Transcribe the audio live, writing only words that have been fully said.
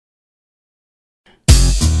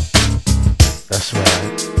That's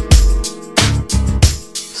right.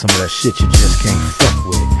 Some of that shit you just can't fuck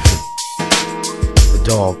with. The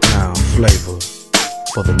Dogg Pound flavor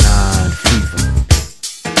for the 9 fever.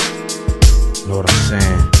 Know what I'm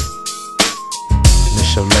saying?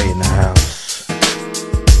 Miss Olay in the house.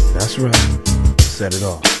 That's right. Set it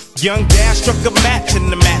off. Young dad struck a match and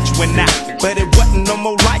the match went out, but it wasn't no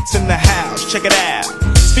more lights in the house. Check it out.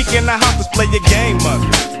 Speaking of house, let's play a game of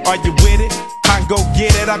it. Are you with it? I go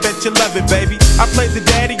get it, I bet you love it, baby. I play the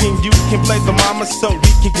daddy and you can play the mama, so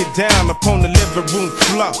we can get down upon the living room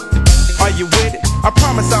floor. Are you with it? I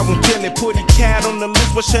promise I won't kill it. Put a cat on the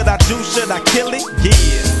list, what should I do? Should I kill it? Yeah.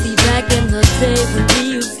 See, back in the day when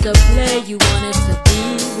we used to play, you wanted to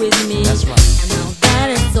be with me. That's right. And now that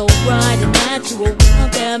is so right and natural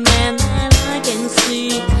out there, man, that I can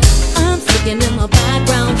see. I'm sticking in my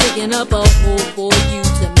background, digging up a hole for you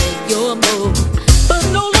to make your move. But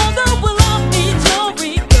no longer will I be your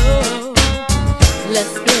Rico.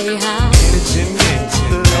 Let's play high. Let's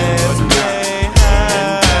play high.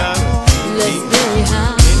 Let's play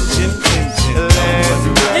high.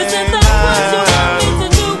 Isn't that what you want me to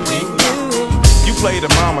do with you? You play the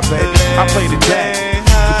mama, baby. I play the daddy.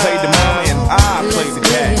 You play the mama and I play the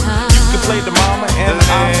daddy. You can play the mama and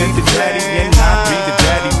I'll be the daddy, and I'll be the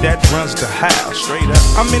daddy that runs the house. Straight up.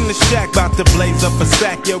 I'm in the shack, bout to blaze up a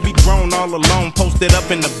sack. Yeah, we grown all alone, posted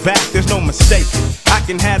up in the back. There's no mistake. I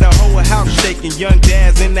can have the whole house shaking. Young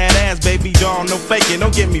dad's in that ass, baby doll, no faking.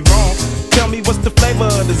 Don't get me wrong. Tell me what's the flavor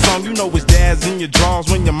of the song. You know it's dad's in your drawers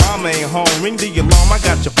when your mama ain't home. Ring the alarm, I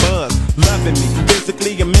got your buzz. Loving me,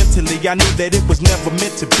 physically and mentally. I knew that it was never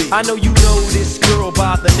meant to be. I know you know this girl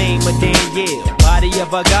by the name of Danielle. Body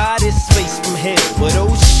of a goddess, face from hell. But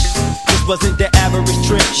oh this wasn't the average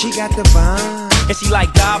trip. She got the vibe. And she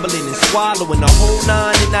like gobbling and swallowing a whole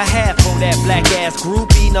 9.5 for that black ass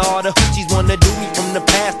groupie. Now all the hoochies wanna do me from the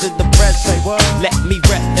past to the present. Let me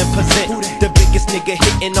rep and present the biggest nigga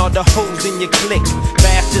hitting all the hoes in your clique.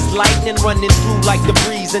 Fast as lightning running through like the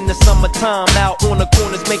breeze in the summertime. Out on the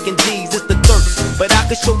corners making G's, it's the thirst. But I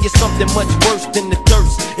could show you something much worse than the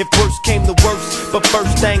thirst if worst came to worst. But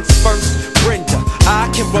first things first, Brenda, I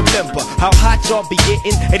can remember how hot y'all be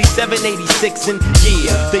getting 87, 86, and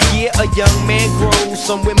yeah, the year a young man grows.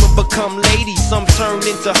 Some women become ladies, some turn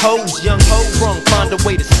into hoes. Young hoes wrong, find a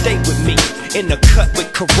way to stay with me. In the cut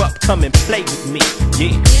with corrupt, come and play with me.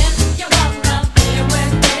 Yeah.